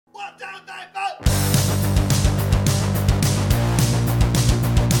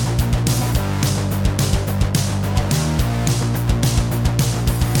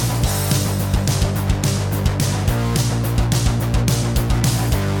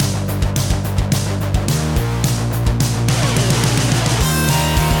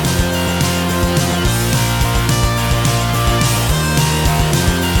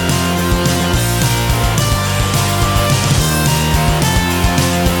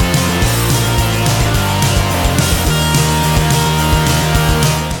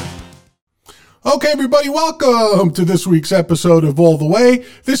Okay, everybody, welcome to this week's episode of All the Way.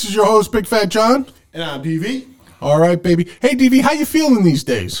 This is your host, Big Fat John. And I'm DV. All right, baby. Hey, DV, how you feeling these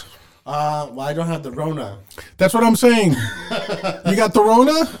days? Well, I don't have the Rona. That's what I'm saying. You got the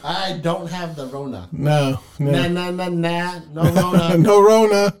Rona? I don't have the Rona. No. No Rona. No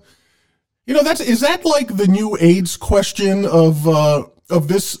Rona. You know, is that like the new AIDS question of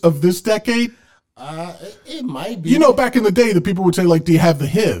this decade? It might be. You know, back in the day, the people would say, like, do you have the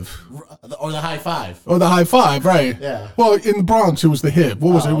HIV? Or the high five. Or the high five, right. Yeah. Well, in the Bronx, it was the HIV.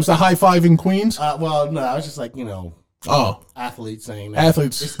 What was it? It was the high five in Queens? Well, no, I was just like, athletes saying that.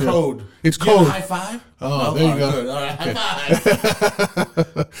 Athletes. It's code. It's code. High five? Oh, no? There you go. Good. All right, high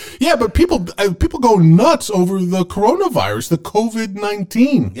five. Yeah, but people go nuts over the coronavirus, the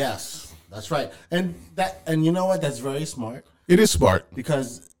COVID-19. Yes, that's right. And you know what? That's very smart. It is smart.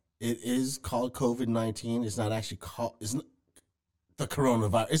 Because it is called COVID-19. It's not actually called the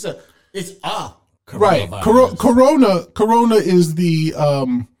coronavirus. It's a coronavirus. Right. Corona is the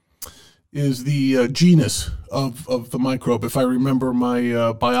genus of the microbe, if I remember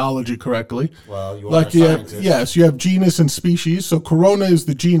my biology correctly. Well, you are a scientist. Yes, you have genus and species, so corona is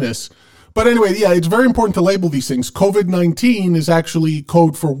the genus. But anyway, yeah, it's very important to label these things. COVID-19 is actually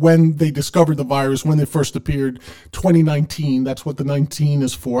code for when they discovered the virus, when it first appeared, 2019. That's what the 19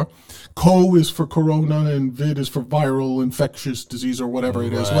 is for. Co is for corona, and vid is for viral infectious disease or whatever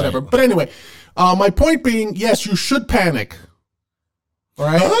it is, whatever. But anyway, my point being, yes, you should panic. All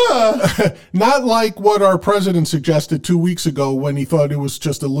right? Not like what our president suggested 2 weeks ago when he thought it was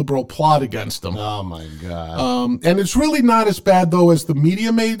just a liberal plot against him. Oh, my God. And it's really not as bad, though, as the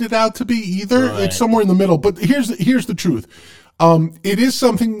media made it out to be either. Right. It's somewhere in the middle. But here's the truth. It is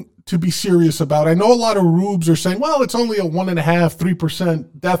something to be serious about. I know a lot of rubes are saying, well, it's only a 1.5%,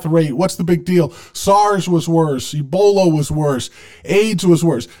 3% death rate. What's the big deal? SARS was worse. Ebola was worse. AIDS was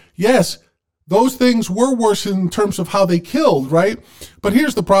worse. Yes, those things were worse in terms of how they killed, right? But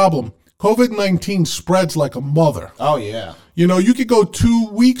here's the problem. COVID-19 spreads like a mother. Oh, yeah. You know, you could go 2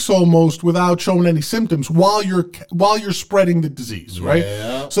 weeks almost without showing any symptoms while you're spreading the disease, right?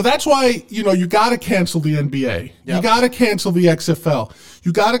 Yeah. So that's why, you got to cancel the NBA. Yep. You got to cancel the XFL.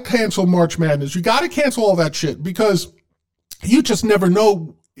 You got to cancel March Madness. You got to cancel all that shit because you just never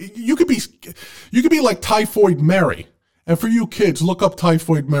know. You could be like Typhoid Mary. And for you kids, look up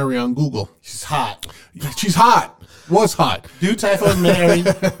Typhoid Mary on Google. She's hot. She's hot. Was hot. Do Typhoid Mary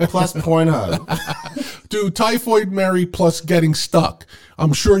plus Pornhub. Do Typhoid Mary plus getting stuck.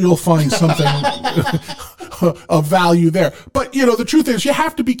 I'm sure you'll find something of value there. But, the truth is you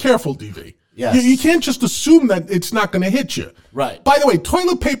have to be careful, DV. Yes. You can't just assume that it's not going to hit you. Right. By the way,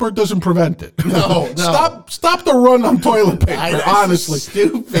 toilet paper doesn't prevent it. No. Stop the run on toilet paper, honestly.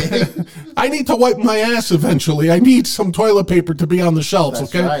 Stupid. I need to wipe my ass eventually. I need some toilet paper to be on the shelves,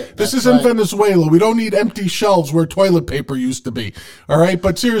 That's okay? right. This isn't Venezuela. We don't need empty shelves where toilet paper used to be, all right?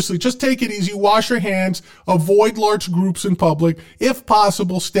 But seriously, just take it easy. Wash your hands. Avoid large groups in public. If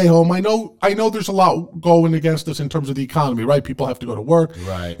possible, stay home. I know there's a lot going against us in terms of the economy, right? People have to go to work.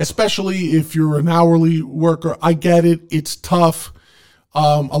 Right. Especially if you're an hourly worker. I get it. It's tough.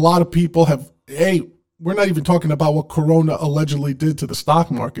 A lot of people we're not even talking about what Corona allegedly did to the stock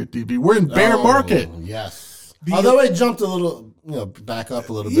market, DB. We're in bear market. Yes. Although it jumped a little, back up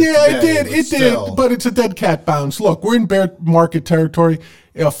a little bit. Yeah, today, it did, but it's a dead cat bounce. Look, we're in bear market territory.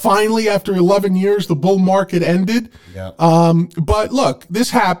 Finally, after 11 years, the bull market ended. Yeah. But look,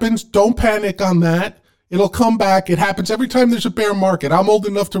 this happens. Don't panic on that. It'll come back. It happens every time there's a bear market. I'm old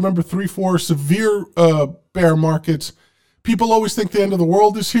enough to remember 3-4 severe bear markets. People always think the end of the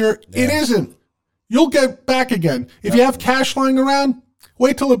world is here. Yeah. It isn't. You'll get back again. If you have cash lying around,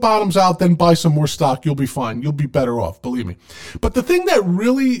 wait till it bottoms out, then buy some more stock. You'll be fine. You'll be better off, believe me. But the thing that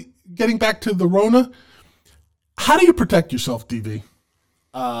really, getting back to the Rona, how do you protect yourself, DV?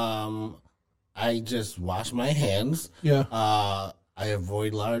 I just wash my hands. Yeah. I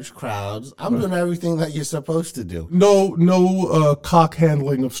avoid large crowds. I'm doing everything that you're supposed to do. No cock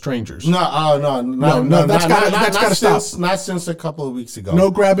handling of strangers. No. That's got to stop. Not since a couple of weeks ago. No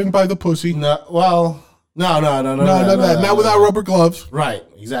grabbing by the pussy. No. Well, No. Not without rubber gloves. Right,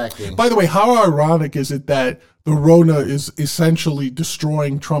 exactly. By the way, how ironic is it that the Rona is essentially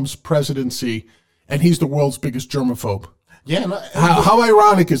destroying Trump's presidency, and he's the world's biggest germaphobe? Yeah. No, how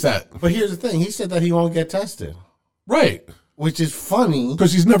ironic is that? But here's the thing. He said that he won't get tested. Right. Which is funny.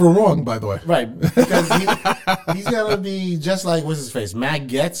 Because he's never wrong, by the way. Right. Because he's going to be just like, what's his face? Matt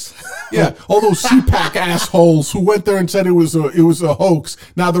Getz? Yeah. All those CPAC assholes who went there and said it was a hoax.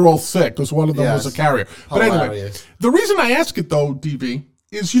 Now they're all sick because one of them was a carrier. But anyway, the reason I ask it, though, DV,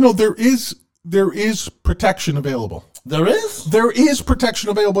 is, there is protection available. There is? There is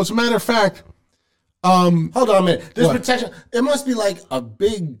protection available. As a matter of fact, hold on a minute. There's protection. It must be like a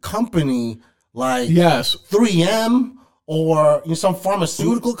big company like 3M or some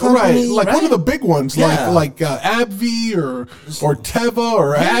pharmaceutical company. Right. Like one of the big ones, like AbbVie or Teva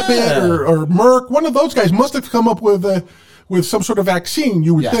or Abbott or Merck. One of those guys must have come up with some sort of vaccine,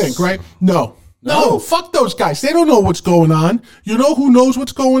 you would think, right? No, fuck those guys. They don't know what's going on. You know who knows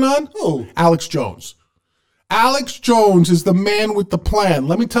what's going on? Who? Alex Jones. Alex Jones is the man with the plan.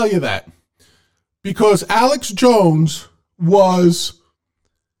 Let me tell you that. Because Alex Jones was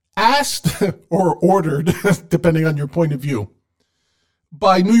asked or ordered, depending on your point of view,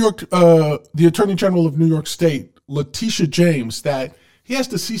 by the Attorney General of New York State, Letitia James, that he has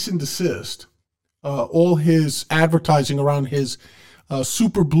to cease and desist all his advertising around his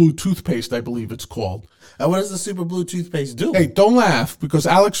Super Blue toothpaste, I believe it's called. And what does the Super Blue toothpaste do? Hey, don't laugh, because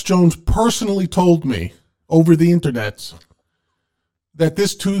Alex Jones personally told me over the internet that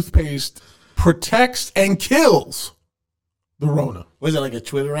this toothpaste protects and kills the Rona. Was it like a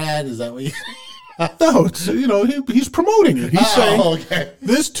Twitter ad? Is that what you... No, it's, he's promoting it. He's saying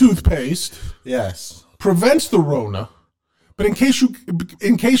this toothpaste prevents the Rona, but in case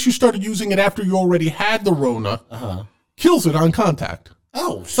you started using it after you already had the Rona, kills it on contact.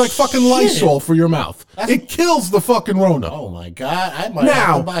 Oh, it's like fucking Lysol for your mouth. It kills the fucking Rona. Oh my God, I might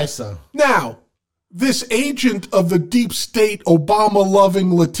have to buy some. Now, this agent of the deep state,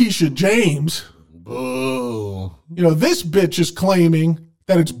 Obama-loving Letitia James, boo. This bitch is claiming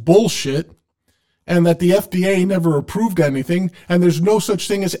that it's bullshit and that the FDA never approved anything and there's no such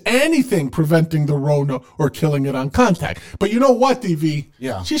thing as anything preventing the Rona or killing it on contact. But you know what, DV?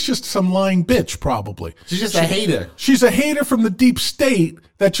 Yeah. She's just some lying bitch, probably. She's just a hater. She's a hater from the deep state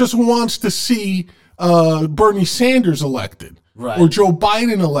that just wants to see Bernie Sanders elected. Right. Or Joe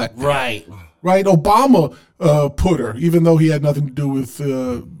Biden elected. Right. Right? Obama put her, even though he had nothing to do with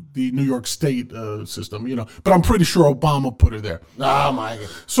the New York State system, But I'm pretty sure Obama put her there. Oh, my God.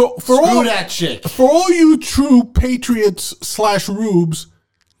 So Screw that chick. For all you true patriots / rubes,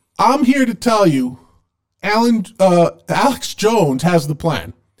 I'm here to tell you, Alex Jones has the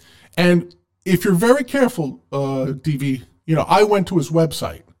plan. And if you're very careful, DV, I went to his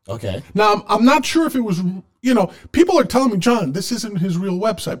website. Okay. Now, I'm not sure if it was, people are telling me, John, this isn't his real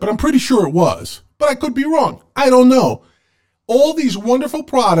website, but I'm pretty sure it was. But I could be wrong. I don't know. All these wonderful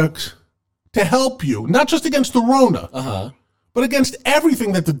products to help you, not just against the Rona, but against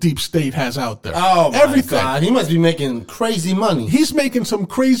everything that the deep state has out there. Oh, my God. He must be making crazy money. He's making some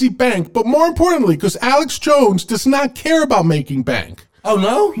crazy bank. But more importantly, because Alex Jones does not care about making bank. Oh,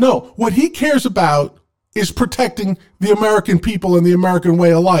 no? No. What he cares about is protecting the American people and the American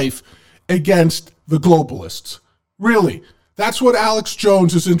way of life against the globalists. Really. That's what Alex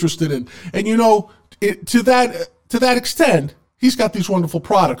Jones is interested in. And, to that extent, he's got these wonderful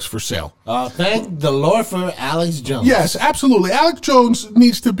products for sale. Thank the Lord for Alex Jones. Yes, absolutely. Alex Jones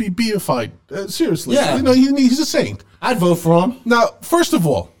needs to be beatified. Seriously. Yeah. He's a saint. I'd vote for him. Now, first of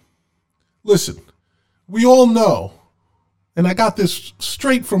all, listen, we all know, and I got this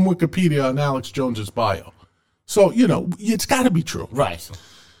straight from Wikipedia on Alex Jones's bio. So, it's got to be true. Right.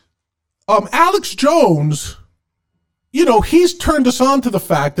 Alex Jones, he's turned us on to the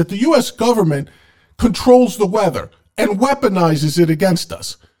fact that the U.S. government controls the weather and weaponizes it against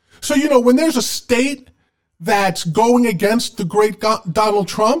us. So, when there's a state that's going against the great Donald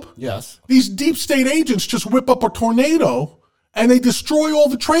Trump, these deep state agents just whip up a tornado and they destroy all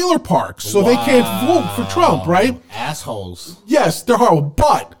the trailer parks so they can't vote for Trump, right? Assholes. Yes, they're horrible.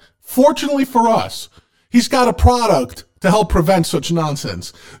 But fortunately for us, he's got a product to help prevent such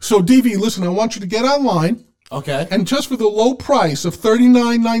nonsense. So, DV, listen, I want you to get online. Okay. And just for the low price of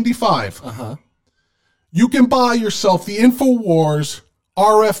 $39.95, you can buy yourself the InfoWars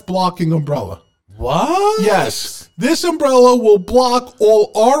RF blocking umbrella. What? Yes. This umbrella will block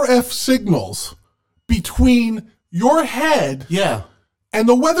all RF signals between your head and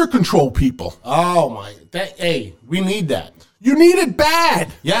the weather control people. Oh, my. Hey, we need that. You need it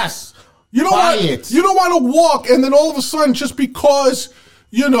bad. Yes. You don't want to walk and then all of a sudden, just because,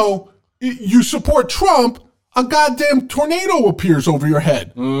 you support Trump, a goddamn tornado appears over your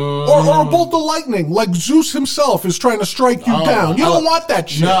head. Or a bolt of lightning, like Zeus himself is trying to strike you down. You don't want that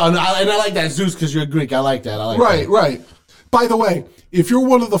shit. No, and I like that, Zeus, because you're Greek. I like that. Right. By the way, if you're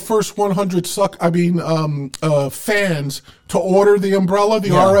one of the first 100 fans to order the umbrella, the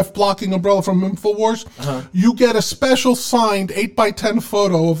RF blocking umbrella from InfoWars, you get a special signed 8x10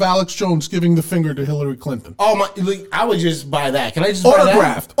 photo of Alex Jones giving the finger to Hillary Clinton. Oh my! I would just buy that. Can I just buy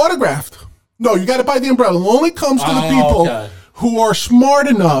that? Autographed. No, you got to buy the umbrella. It only comes to the people who are smart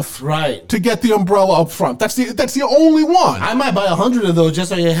enough to get the umbrella up front. That's the only one. I might buy 100 of those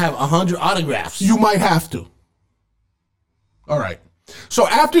just so you have 100 autographs. You might have to. All right. So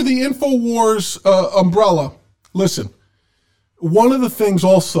after the InfoWars umbrella, listen, one of the things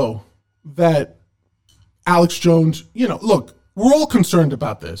also that Alex Jones, look, we're all concerned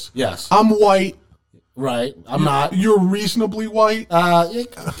about this. Yes. I'm white. Right. I'm not. You're reasonably white.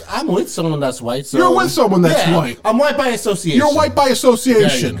 I'm with someone that's white. So you're with someone that's white. I'm white by association. You're white by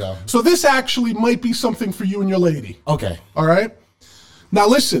association. There you go. So this actually might be something for you and your lady. Okay. All right. Now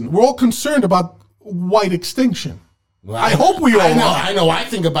listen, we're all concerned about white extinction. Well, I hope we all are. I know. I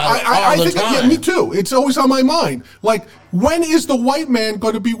think about it all the time. Yeah, me too. It's always on my mind. Like, when is the white man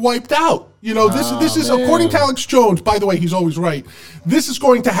going to be wiped out? This is according to Alex Jones. By the way, he's always right. This is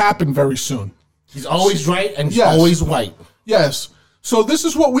going to happen very soon. He's always right, and he's always white. Yes. So this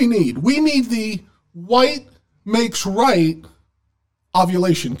is what we need. We need the white makes right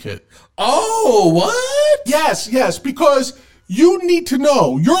ovulation kit. Oh, what? Yes, because you need to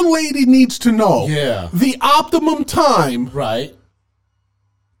know, your lady needs to know the optimum time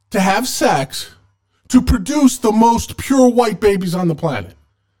to have sex to produce the most pure white babies on the planet.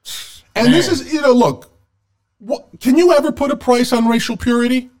 And this is, look, can you ever put a price on racial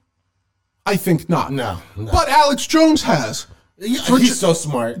purity? I think not. No. But Alex Jones has. He's so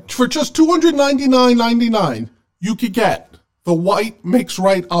smart. For just $299.99, you could get the white makes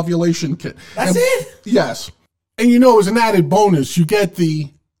right ovulation kit. That's it? Yes. And as an added bonus, you get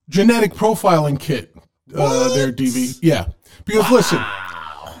the genetic profiling kit there, DV. Yeah. Because listen,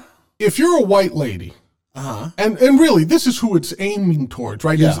 if you're a white lady, and really this is who it's aiming towards,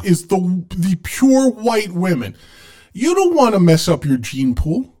 right? Yeah. Is the pure white women. You don't want to mess up your gene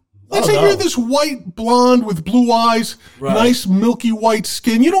pool. Let's say you're this white blonde with blue eyes, nice milky white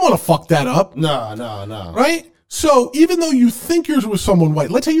skin. You don't want to fuck that up. No. Right? So even though you think you're with someone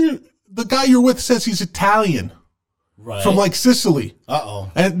white, let's say the guy you're with says he's Italian. Right. From like Sicily.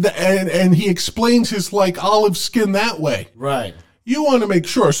 Uh-oh. And he explains his like olive skin that way. Right. You want to make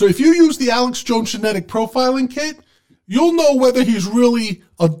sure. So if you use the Alex Jones genetic profiling kit, you'll know whether he's really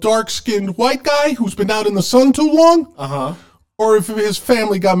a dark-skinned white guy who's been out in the sun too long. Or if his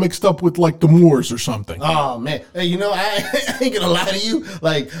family got mixed up with like the Moors or something. Oh man. Hey, I ain't gonna lie to you.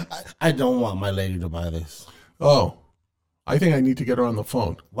 Like, I don't want my lady to buy this. Oh. I think I need to get her on the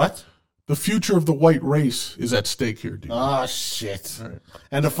phone. What? The future of the white race is at stake here, dude. Oh, shit. Right.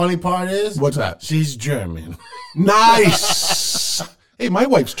 And the funny part is... What's that? She's German. Nice. Hey, my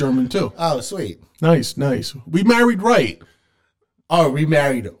wife's German, too. Oh, sweet. Nice. We married right. Oh, we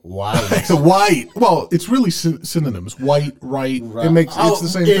married white. White. Well, it's really synonyms. White, right. It's the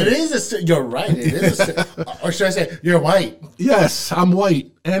same thing. You're right. It is or should I say, you're white. Yes, I'm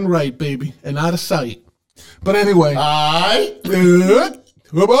white and right, baby. And out of sight. But anyway.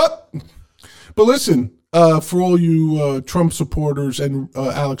 But listen, for all you Trump supporters and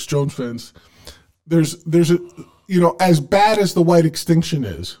Alex Jones fans, there's a, as bad as the white extinction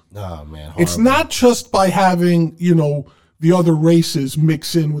is, oh man, it's not just by having, the other races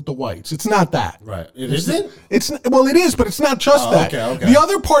mix in with the whites. It's not that. Right. It isn't? It is, but it's not just that. Okay. The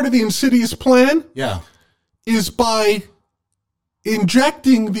other part of the insidious plan is by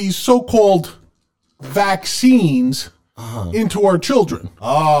injecting these so-called vaccines into our children.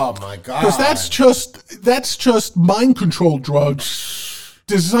 Oh my God! Because that's just mind control drugs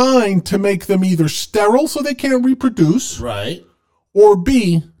designed to make them either sterile so they can't reproduce, right, or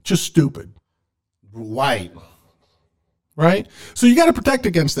B, just stupid. Right. So you got to protect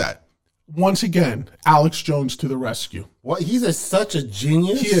against that. Once again, Alex Jones to the rescue. What? He's such a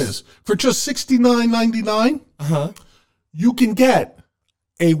genius. He is. For just $69.99, you can get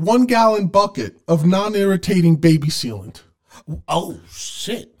a 1-gallon bucket of non-irritating baby sealant. Oh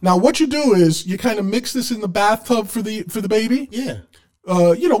shit! Now what you do is you kind of mix this in the bathtub for the baby. Yeah.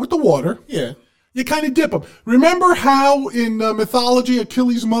 With the water. Yeah. You kind of dip them. Remember how in mythology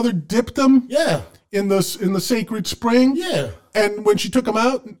Achilles' mother dipped them? Yeah. In the sacred spring. Yeah. And when she took them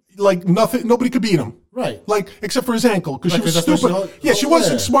out, like nobody could beat them. Right. Right. Like, except for his ankle, because she was Right, 'cause stupid. She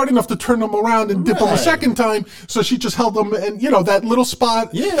wasn't smart enough to turn them around and dip them a second time, so she just held them, and, that little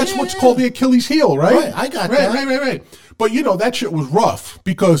spot, that's what's called the Achilles heel, right? Right, I got that. Right. But, that shit was rough,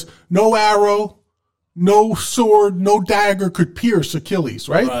 because no arrow, no sword, no dagger could pierce Achilles,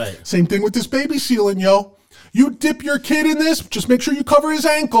 right? Right. Same thing with this baby sealing, yo. You dip your kid in this, just make sure you cover his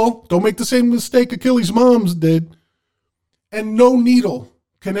ankle. Don't make the same mistake Achilles' moms did. And no needle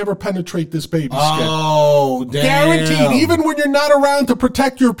can ever penetrate this baby skin. Oh, damn. Guaranteed. Even when you're not around to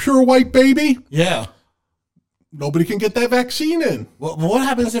protect your pure white baby. Yeah. Nobody can get that vaccine in. Well, what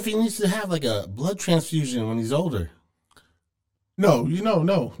happens if he needs to have like a blood transfusion when he's older? No.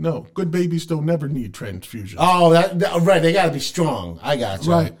 Good babies don't never need transfusion. Oh, right. They got to be strong. I got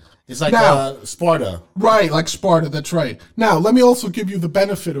you. Right. It's like Sparta. Right, like Sparta. That's right. Now, let me also give you the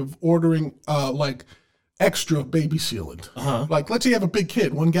benefit of ordering extra baby sealant. Like, let's say you have a big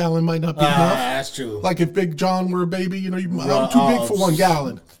kid. 1 gallon might not be enough. That's true. Like if Big John were a baby, I'm too big for 1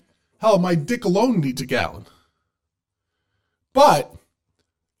 gallon. Hell, my dick alone needs a gallon. But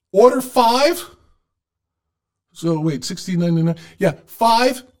order 5. So wait, $16.99. Yeah,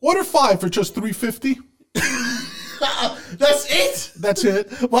 5. Order 5 for just $3.50. That's it. That's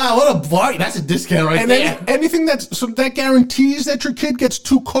it. Wow, what a bargain! That's a discount right there. Anything that guarantees that your kid gets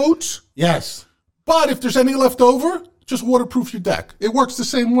 2 coats. Yes. But if there's any left over, just waterproof your deck. It works the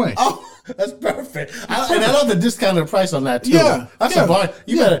same way. Oh, that's perfect. And I love the discounted price on that, too. Yeah. That's a bargain.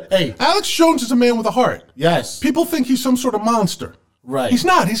 You better, hey. Alex Jones is a man with a heart. Yes. People think he's some sort of monster. Right. He's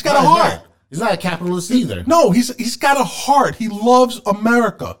not. He's got a heart. He's not a capitalist either. No, he's got a heart. He loves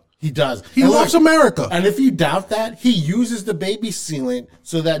America. He does. He loves America. And if you doubt that, he uses the baby sealant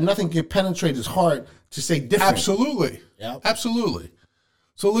so that nothing can penetrate his heart to say different. Absolutely. Yep. Absolutely.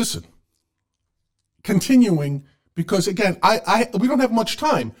 So listen. Continuing, because again, we don't have much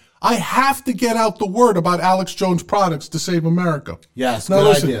time. I have to get out the word about Alex Jones products to save America. Yes, now, good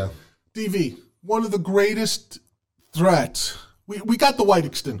listen, idea. DV, one of the greatest threats. We got the white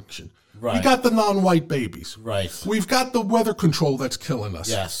extinction. Right. We got the non-white babies. Right. We've got the weather control that's killing us.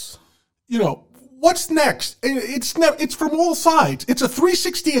 Yes. What's next? It's from all sides. It's a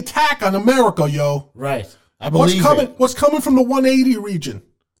 360 attack on America, yo. Right. I believe What's coming from the 180 region?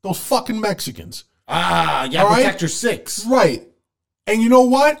 Those fucking Mexicans. Protect your 6. Right. And you know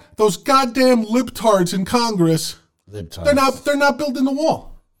what? Those goddamn libtards in Congress, Libtards. they're not building the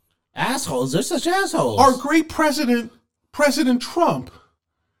wall. Assholes. They're such assholes. Our great President Trump,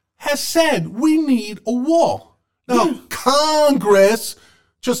 has said we need a wall. Now, Congress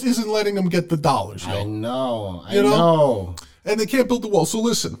just isn't letting them get the dollars. I know. And they can't build the wall. So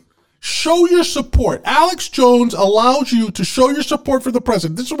listen, show your support. Alex Jones allows you to show your support for the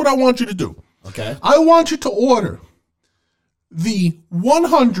president. This is what I want you to do. Okay. I want you to order the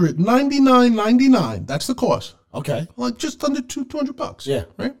 $199.99. That's the cost. Okay. Like just under $200. Yeah.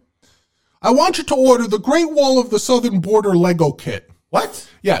 Right? I want you to order the Great Wall of the Southern Border Lego kit. What?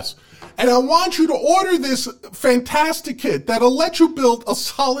 Yes. And I want you to order this fantastic kit that'll let you build a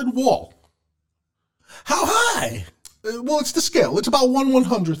solid wall. How high? Well, it's the scale. It's about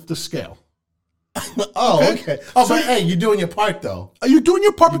 1/100th the scale. Okay. Oh, so, but hey, you're doing your part, though. You're doing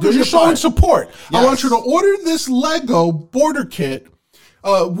your part because you're showing support. Yes. I want you to order this Lego border kit,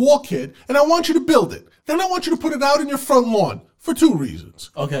 wall kit, and I want you to build it. Then I want you to put it out in your front lawn for 2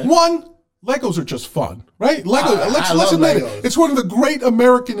 reasons. Okay. 1, Legos are just fun, right? Lego. I Let's admit Legos. it. It's one of the great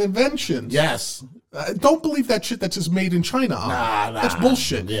American inventions. Yes. Don't believe that shit that's just made in China. Nah. That's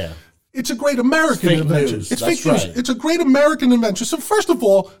bullshit. Yeah. It's a great American invention. News. It's That's fake news. right. It's a great American invention. So first of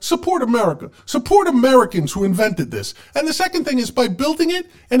all, support America. Support Americans who invented this. And the second thing is by building it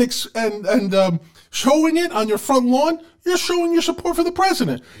and showing it on your front lawn, you're showing your support for the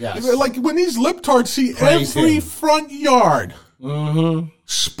president. Yes. Like when these libtards see Praise every him. front yard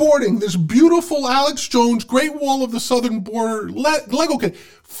sporting this beautiful Alex Jones Great Wall of the Southern Border Lego kit,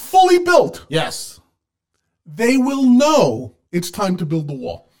 fully built, Yes. they will know it's time to build the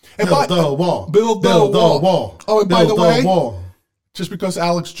wall. And Build the wall. Build the wall. Oh, and by the way, wall. just because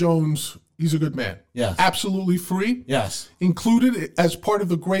Alex Jones, he's a good man. Yes. Absolutely free. Yes. Included as part of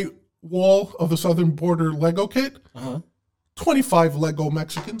the Great Wall of the Southern Border Lego kit, 25 Lego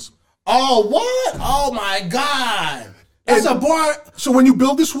Mexicans. Oh, what? Oh, my God. That's a bar. So when you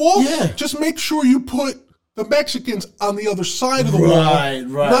build this wall, Yeah. just make sure you put the Mexicans on the other side of the wall. Right,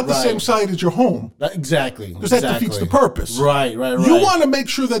 Not the same side as your home. Exactly. Because that defeats the purpose. Right. You want to make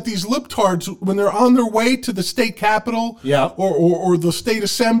sure that these libtards, when they're on their way to the state capitol or the state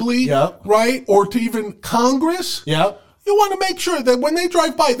assembly, right, or to even Congress, you want to make sure that when they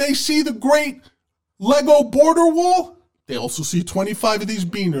drive by, they see the great Lego border wall. They also see 25 of these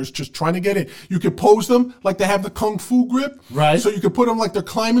beaners just trying to get in. You could pose them like they have the kung fu grip. Right. So you could put them like they're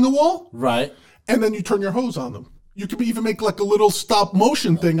climbing the wall. Right. And then you turn your hose on them. You could even make like a little stop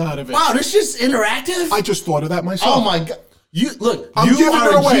motion thing out of it. Wow, this is interactive? I just thought of that myself. Oh, my God. I'm you giving are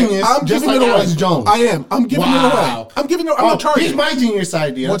it away. Genius, I'm just giving like it away. Alex Jones. I am. I'm giving it away. I'm not charging. Here's my genius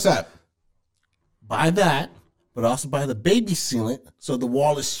idea. What's that? Buy that, but also buy the baby sealant so the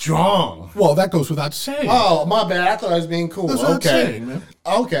wall is strong. Well, that goes without saying. Oh, my bad. I thought I was being cool. That's without saying, man.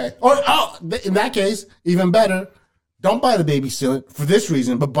 Okay. In that case, even better, don't buy the baby sealant for this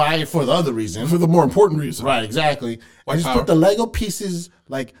reason, but buy it for the other reason. For the more important reason. Right, exactly. White And just power. put the Lego pieces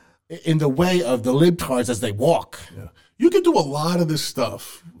like in the way of the libtards as they walk. Yeah. You can do a lot of this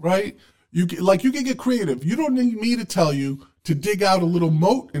stuff, right? You can get creative. You don't need me to tell you to dig out a little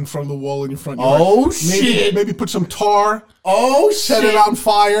moat in front of the wall in your front yard. Oh, shit. Maybe put some tar. Oh, Set shit. it on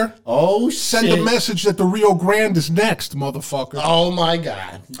fire. Oh, shit. Send a message that the Rio Grande is next, motherfucker. Oh, my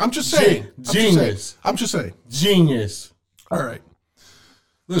God. I'm just saying. Genius. I'm just saying. Genius. All right.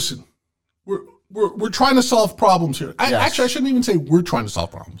 Listen, we're trying to solve problems here. Yes. Actually, I shouldn't even say we're trying to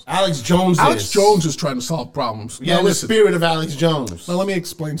solve problems. Alex Jones is trying to solve problems. Yeah, Now, the spirit of Alex Jones. Now, let me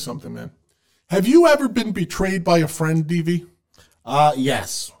explain something, man. Have you ever been betrayed by a friend, DV?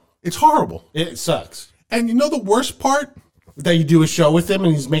 Yes. It's horrible. It sucks. And you know the worst part? That you do a show with him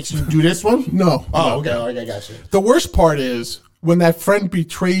and he makes you do this one? No. Oh, no. okay, I got you. The worst part is when that friend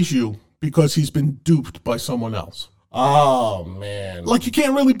betrays you because he's been duped by someone else. Oh, man. Like, you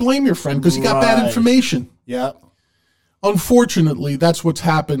can't really blame your friend because he got bad information. Yeah. Unfortunately, that's what's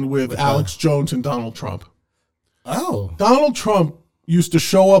happened with Alex Jones and Donald Trump. Oh. Donald Trump used to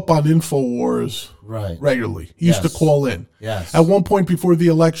show up on InfoWars regularly. He used to call in. Yes. At one point before the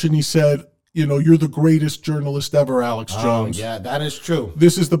election, he said, you know, you're the greatest journalist ever, Alex Jones. Oh, yeah, that is true.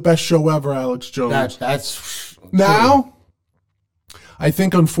 This is the best show ever, Alex Jones. That's now, I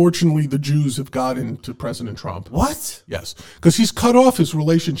think, unfortunately, the Jews have got into President Trump. What? Yes. Because he's cut off his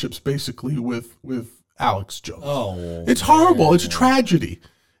relationships, basically, with Alex Jones. Oh. It's horrible. It's a tragedy.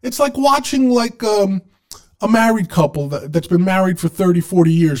 It's like watching, like, a married couple that's been married for 30,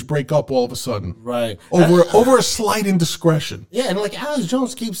 40 years break up all of a sudden. Right. Over a slight indiscretion. Yeah, and like Alex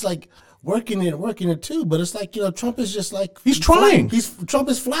Jones keeps like working it too, but it's like, you know, Trump is just like he's trying. Trump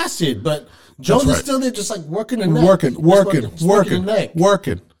is flaccid, but Jones is still there just like working the neck.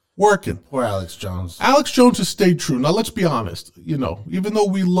 Working. Poor Alex Jones. Alex Jones has stayed true. Now let's be honest, you know, even though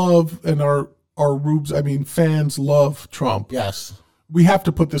we love and our fans love Trump. Yes. We have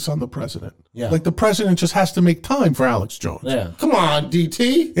to put this on the president. Yeah. Like the president just has to make time for Alex Jones. Yeah. Come on,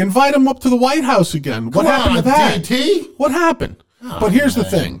 DT. Invite him up to the White House again. What happened to that? DT? What happened? But here's the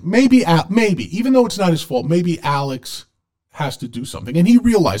thing. Maybe, even though it's not his fault, maybe Alex has to do something. And he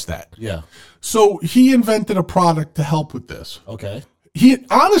realized that. Yeah. So he invented a product to help with this. Okay. He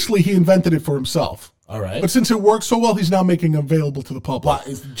invented it for himself. All right. But since it works so well, he's now making it available to the public. Wow,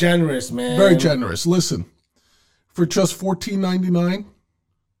 it's generous, man. Very generous. Listen, for just $14.99,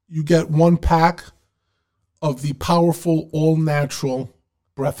 you get 1 pack of the powerful all-natural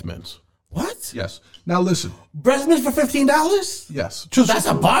breath mints. What? Yes. Now listen. Breast mints for $15? Yes. That's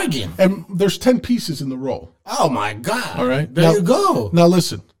a bargain. And there's 10 pieces in the roll. Oh my God. All right. There you go. Now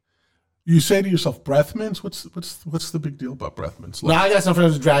listen. You say to yourself, breath mints? What's the big deal about breath mints? No, I got some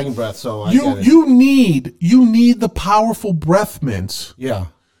friends with dragon breath, so I get it. You need the powerful breath mints. Yeah.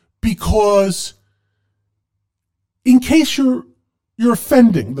 Because in case you're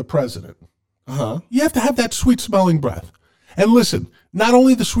offending the president, you have to have that sweet smelling breath. And listen, not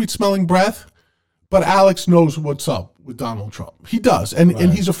only the sweet smelling breath, but Alex knows what's up with Donald Trump. He does. And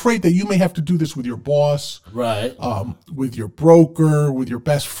he's afraid that you may have to do this with your boss. Right. With your broker, with your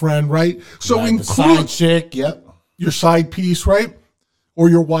best friend, right? So right, include the side chick, yep. Your side piece, right? Or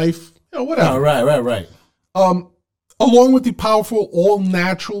your wife, whatever. Oh, right. Along with the powerful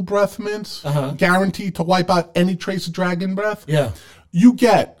all-natural breath mints, guaranteed to wipe out any trace of dragon breath. Yeah. You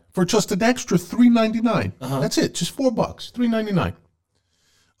get, for just an extra $3.99, that's it, just $4, $3.99.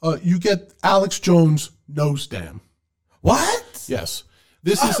 You get Alex Jones nose dam. What? Yes.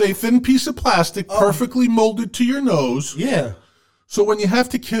 This is a thin piece of plastic perfectly molded to your nose. Yeah. So when you have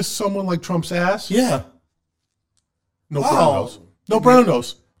to kiss someone like Trump's ass, yeah, no brown nose. No brown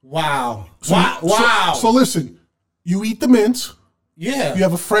nose. Wow. Wow. So listen, you eat the mints. Yeah. You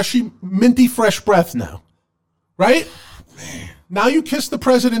have a minty fresh breath now. Right? Man. Now you kiss the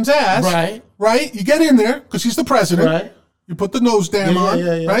president's ass. Right. Right? You get in there because he's the president. Right. You put the nose dam on.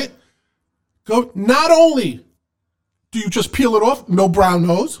 Yeah. Right? Go. Not only do you just peel it off, no brown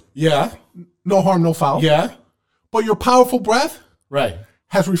nose. Yeah. No harm, no foul. Yeah. But your powerful breath right.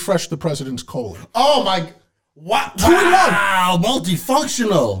 has refreshed the president's colon. Oh, my. What? 2 in 1. Wow,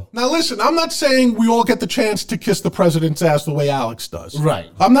 multifunctional. Now listen, I'm not saying we all get the chance to kiss the president's ass the way Alex does. Right.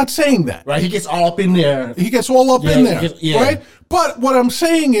 I'm not saying that. Right, he gets all up in there. He gets all up in there. Yeah. Right? But what I'm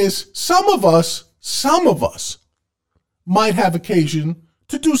saying is some of us might have occasion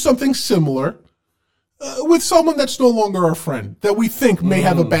to do something similar with someone that's no longer our friend, that we think may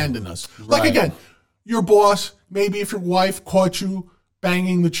have abandoned us. Like, again, your boss, maybe if your wife caught you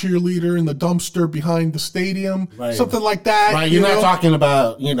banging the cheerleader in the dumpster behind the stadium, something like that. Right, you're not talking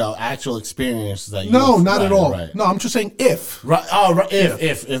about, actual experience that you... No, not at all. Right. No, I'm just saying if. Right. Oh, right.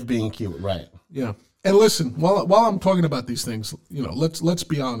 If being cute, right. Yeah. And listen, while I'm talking about these things, let's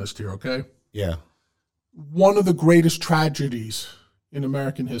be honest here, okay? Yeah. One of the greatest tragedies in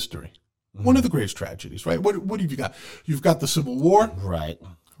American history. One of the greatest tragedies, right? What have you got? You've got the Civil War.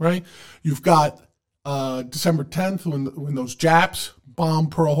 Right? You've got December 10th when those Japs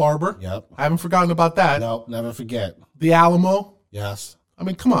bombed Pearl Harbor. Yep. I haven't forgotten about that. Nope, never forget. The Alamo. Yes. I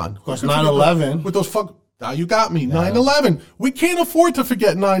mean, come on. Of course, 9/11. With those now you got me. 9/11. We can't afford to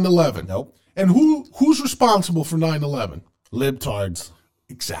forget 9/11. Nope. And who's responsible for 9/11? Libtards.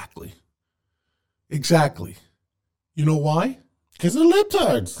 Exactly. You know why? Because they're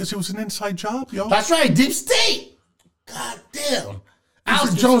libtards. Because it was an inside job, yo. That's right, deep state. God damn.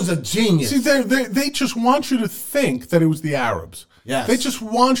 Alex Jones is a genius. See, they just want you to think that it was the Arabs. Yes. They just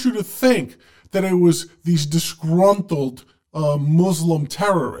want you to think that it was these disgruntled Muslim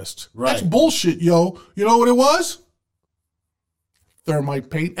terrorists. Right. That's bullshit, yo. You know what it was?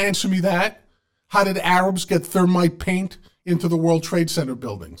 Thermite paint. Answer me that. How did Arabs get thermite paint into the World Trade Center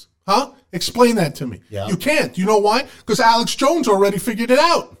buildings? Huh? Explain that to me. Yeah. You can't. You know why? Because Alex Jones already figured it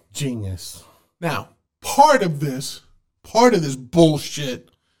out. Genius. Now, part of this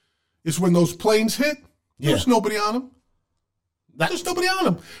bullshit is when those planes hit, there's nobody on them. There's nobody on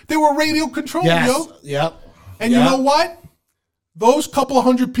them. They were radio controlled, yo. Yep. And you know what? Those couple of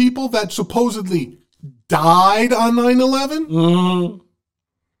hundred people that supposedly died on 9/11,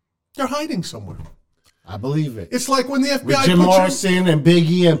 they're hiding somewhere. I believe it. It's like when the FBI with Jim Morrison and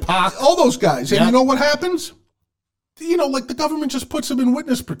Biggie and Pac. All those guys. And you know what happens? Like the government just puts them in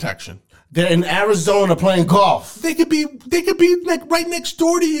witness protection. They're in Arizona playing golf. They could be like right next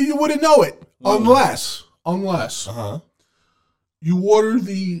door to you. You wouldn't know it. Unless you order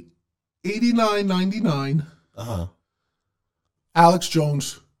the $89.99 Alex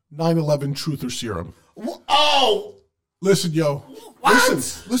Jones 9/11 Truther Serum. Oh! Listen, yo. What?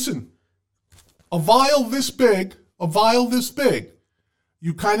 Listen. A vial this big,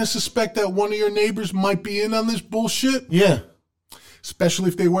 you kind of suspect that one of your neighbors might be in on this bullshit? Yeah. Especially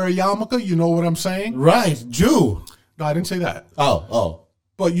if they wear a yarmulke, you know what I'm saying? Right. Jew. No, I didn't say that. Oh.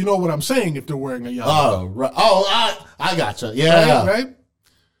 But you know what I'm saying if they're wearing a yarmulke. Oh, right. Oh, I gotcha. Yeah. Right?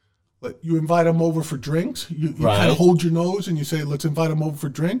 But you invite them over for drinks. You kind of hold your nose and you say, let's invite them over for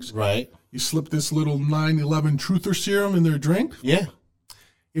drinks. Right. You slip this little 9/11 Truther Serum in their drink. Yeah.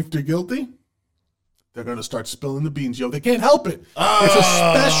 If they're guilty, they're going to start spilling the beans. Yo, they can't help it. It's a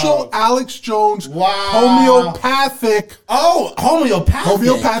special Alex Jones homeopathic. Oh, homeopathic.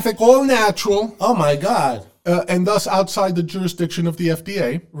 Homeopathic, all natural. Oh, my God. And thus outside the jurisdiction of the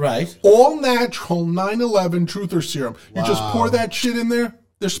FDA. Right. All natural 9/11 Truther Serum. You just pour that shit in there,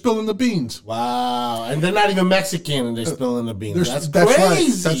 they're spilling the beans. Wow. And they're not even Mexican and they're spilling the beans. That's crazy.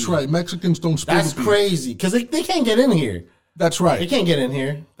 Right. That's right. Mexicans don't spill the beans. That's crazy. Because they can't get in here. That's right. They can't get in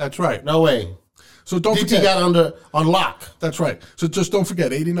here. That's right. No way. So don't DT forget. got on lock. That's right. So just don't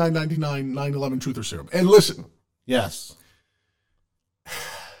forget, $89.99 9/11 Truther Serum. And listen. Yes.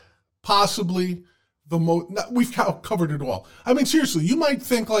 Possibly the most, we've covered it all. I mean, seriously, you might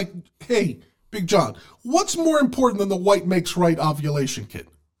think like, hey, Big John, what's more important than the white makes right ovulation kit?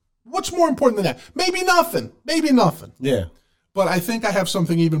 What's more important than that? Maybe nothing. Yeah. But I think I have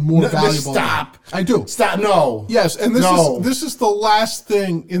something even more valuable. Stop. I do. Stop. No. Yes, and this is the last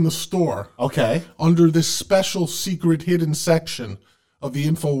thing in the store. Okay. Under this special secret hidden section of the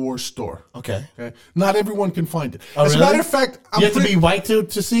InfoWars store. Okay. Not everyone can find it. Oh, As a matter of fact, you have to be white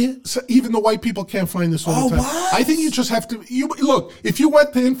to see it? So even the white people can't find this all the time. What? I think you just have to look, if you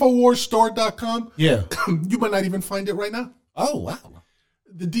went to InfoWarsStore.com, you might not even find it right now. Oh, wow.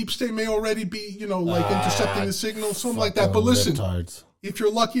 The deep state may already be, intercepting the signal, something like that. But listen, if you're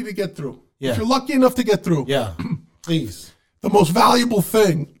lucky to get through, if you're lucky enough to get through, please. The most valuable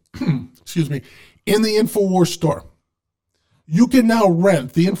thing, excuse me, in the InfoWars store, you can now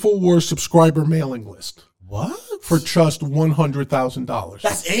rent the InfoWars subscriber mailing list. What? For just $100,000.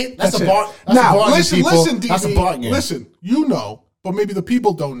 That's it? That's a it. bar. Now, a bargain, listen, DB, that's a bargain. Listen, you know, but maybe the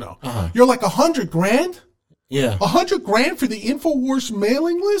people don't know. You're like $100,000? Yeah. $100,000 for the InfoWars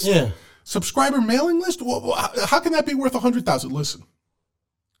mailing list? Yeah. subscriber mailing list? Well, how can that be worth $100,000? Listen,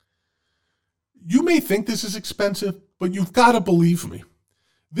 you may think this is expensive, but you've got to believe me.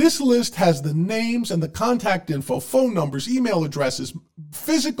 This list has the names and the contact info, phone numbers, email addresses,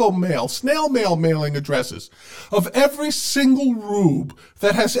 physical mail, snail mail mailing addresses of every single rube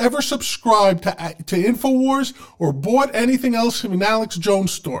that has ever subscribed to InfoWars or bought anything else from an Alex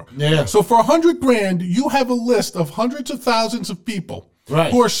Jones store. Yeah. So for $100,000, you have a list of hundreds of thousands of people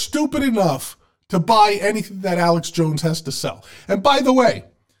who are stupid enough to buy anything that Alex Jones has to sell. And by the way,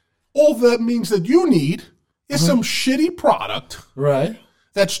 all that means that you need is some shitty product. Right.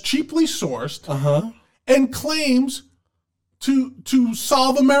 That's cheaply sourced and claims to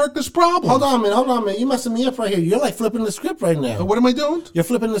solve America's problems. Hold on a minute. You messing me up right here. You're like flipping the script right now. What am I doing? You're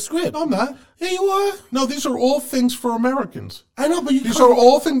flipping the script. No, I'm not. Yeah, you are. No, these are all things for Americans. I know, but these are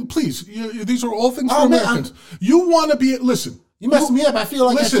all things. Please, these are all things for Americans. You want to be? Listen. You messing me up. I feel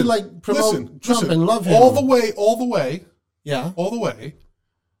like I should like promote Trump and love him all the way. Yeah, all the way.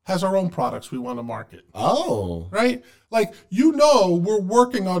 Has our own products we want to market. Oh. Right? Like, we're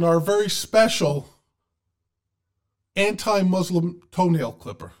working on our very special anti-Muslim toenail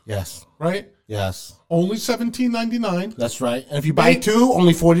clipper. Yes. Right? Yes. Only $17.99. That's right. And if you buy two,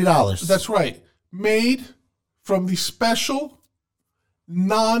 only $40. That's right. Made from the special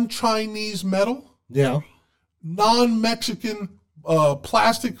non-Chinese metal. Yeah. Non-Mexican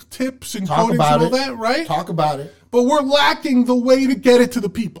plastic tips and coatings and all that, right? Talk about it. But we're lacking the way to get it to the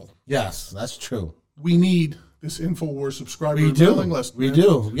people. Yes, that's true. We need this InfoWars subscriber mailing list. We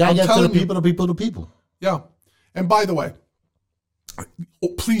do. We gotta get to the people. Yeah. And by the way,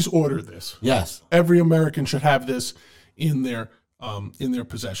 please order this. Yes. Every American should have this in their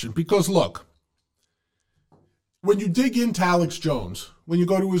possession. Because look, when you dig into Alex Jones, when you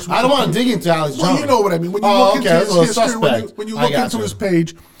go to his... I don't want to dig into Alex Jones. Well, you know what I mean. When you look into his history, when you look into his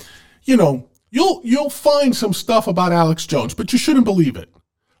page, you'll find some stuff about Alex Jones, but you shouldn't believe it.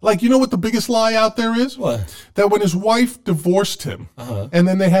 Like, you know what the biggest lie out there is? What? That when his wife divorced him, and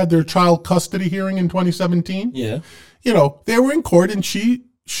then they had their child custody hearing in 2017, they were in court, and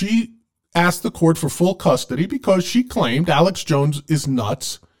she asked the court for full custody because she claimed Alex Jones is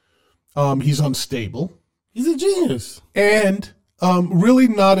nuts. He's unstable. He's a genius. And really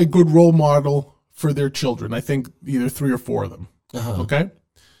not a good role model for their children. I think either 3 or 4 of them. Okay?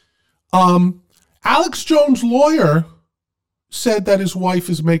 Alex Jones' lawyer said that his wife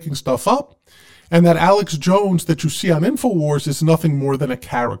is making stuff up and that Alex Jones that you see on InfoWars is nothing more than a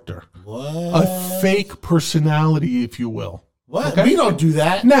character. What? A fake personality, if you will. What? Okay? We don't do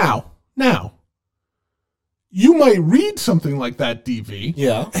that. Now, you might read something like that, DV,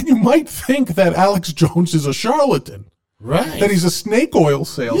 and you might think that Alex Jones is a charlatan. Right. That he's a snake oil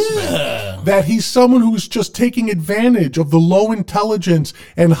salesman. That he's someone who's just taking advantage of the low intelligence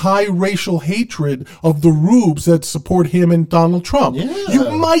and high racial hatred of the rubes that support him and Donald Trump.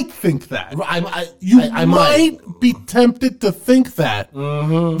 You might think that. I might be tempted to think that.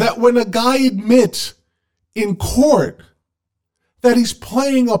 That when a guy admits in court that he's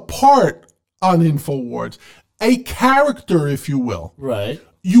playing a part on InfoWars, a character, if you will. Right.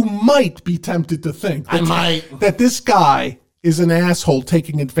 You might be tempted to think that this guy is an asshole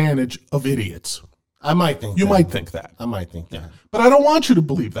taking advantage of idiots. I might think you might think that. I might think that. But I don't want you to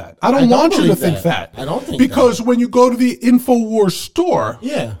believe that. I don't want you to think that. I don't think because when you go to the InfoWars store,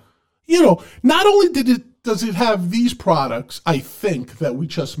 not only does it have these products, I think, that we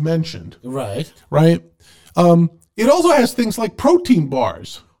just mentioned. Right. Right? It also has things like protein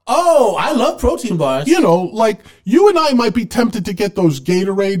bars. Oh, I love protein bars. Like you and I might be tempted to get those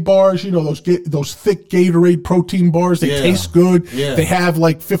Gatorade bars, those thick Gatorade protein bars. They taste good. Yeah. They have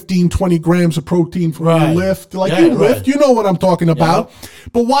like 15, 20 grams of protein for your lift. Like you lift, you know what I'm talking about. Yeah.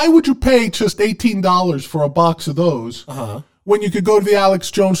 But why would you pay just $18 for a box of those when you could go to the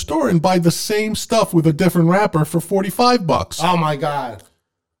Alex Jones store and buy the same stuff with a different wrapper for $45? Oh, my God.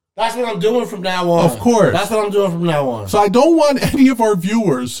 That's what I'm doing from now on. Of course. That's what I'm doing from now on. So I don't want any of our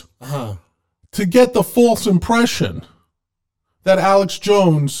viewers to get the false impression that Alex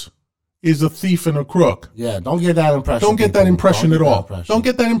Jones is a thief and a crook. Yeah, don't get that impression. Don't get that impression at all. Don't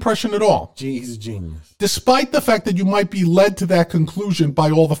get that impression at all. He's a genius. Despite the fact that you might be led to that conclusion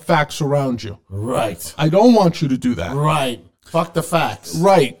by all the facts around you. Right. I don't want you to do that. Right. Fuck the facts.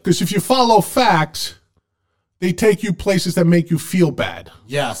 Right. Because if you follow facts, they take you places that make you feel bad.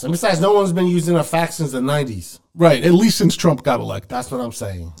 Yes. And besides, no one's been using a fax since the 90s. Right. At least since Trump got elected. That's what I'm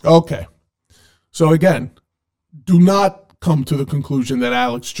saying. Okay. So again, do not come to the conclusion that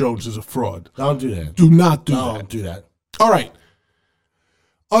Alex Jones is a fraud. Don't do that. Do not do that. Don't do that. All right.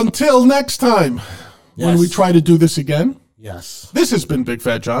 Until next time, when we try to do this again. Yes. This has been Big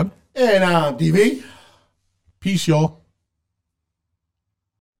Fat John. And DV. Peace, y'all.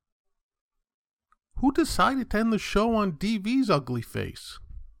 Who decided to end the show on DV's ugly face?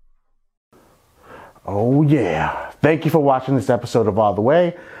 Oh yeah. Thank you for watching this episode of All the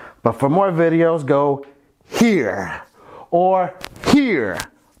Way. But for more videos, go here or here.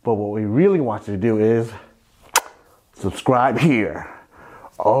 But what we really want you to do is subscribe here.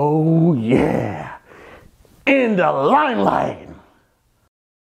 Oh yeah. In the limelight.